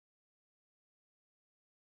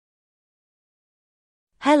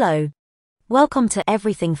Hello. Welcome to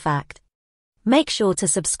Everything Fact. Make sure to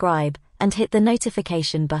subscribe and hit the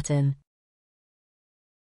notification button.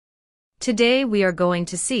 Today we are going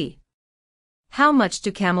to see: how much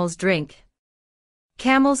do camels drink?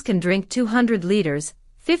 Camels can drink 200 liters,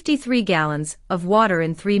 53 gallons, of water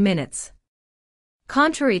in 3 minutes.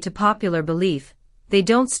 Contrary to popular belief, they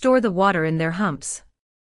don't store the water in their humps.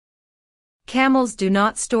 Camels do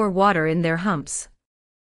not store water in their humps.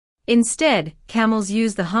 Instead, camels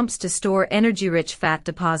use the humps to store energy-rich fat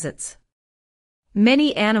deposits.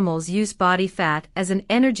 Many animals use body fat as an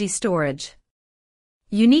energy storage.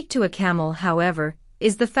 Unique to a camel, however,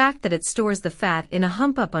 is the fact that it stores the fat in a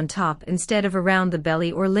hump up on top instead of around the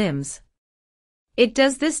belly or limbs. It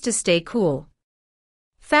does this to stay cool.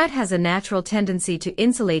 Fat has a natural tendency to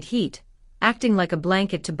insulate heat, acting like a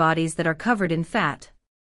blanket to bodies that are covered in fat.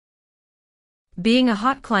 Being a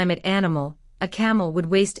hot climate animal, a camel would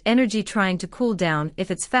waste energy trying to cool down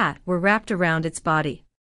if its fat were wrapped around its body.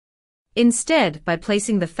 Instead, by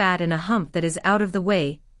placing the fat in a hump that is out of the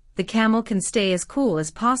way, the camel can stay as cool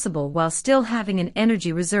as possible while still having an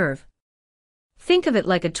energy reserve. Think of it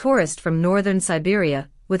like a tourist from northern Siberia,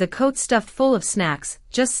 with a coat stuffed full of snacks,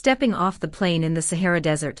 just stepping off the plane in the Sahara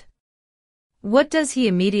Desert. What does he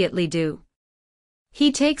immediately do?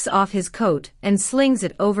 He takes off his coat and slings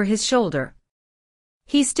it over his shoulder.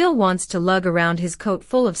 He still wants to lug around his coat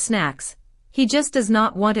full of snacks, he just does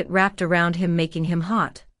not want it wrapped around him, making him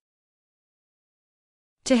hot.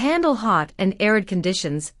 To handle hot and arid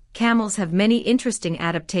conditions, camels have many interesting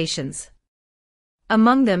adaptations.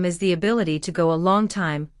 Among them is the ability to go a long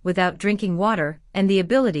time without drinking water and the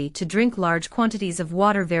ability to drink large quantities of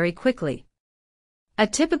water very quickly. A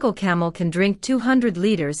typical camel can drink 200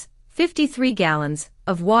 liters, 53 gallons,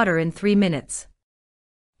 of water in 3 minutes.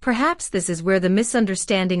 Perhaps this is where the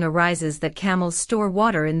misunderstanding arises that camels store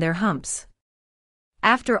water in their humps.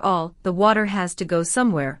 After all, the water has to go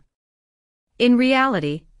somewhere. In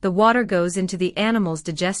reality, the water goes into the animal's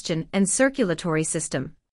digestion and circulatory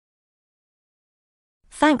system.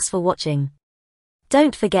 Thanks for watching.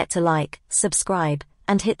 Don't forget to like, subscribe,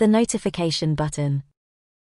 and hit the notification button.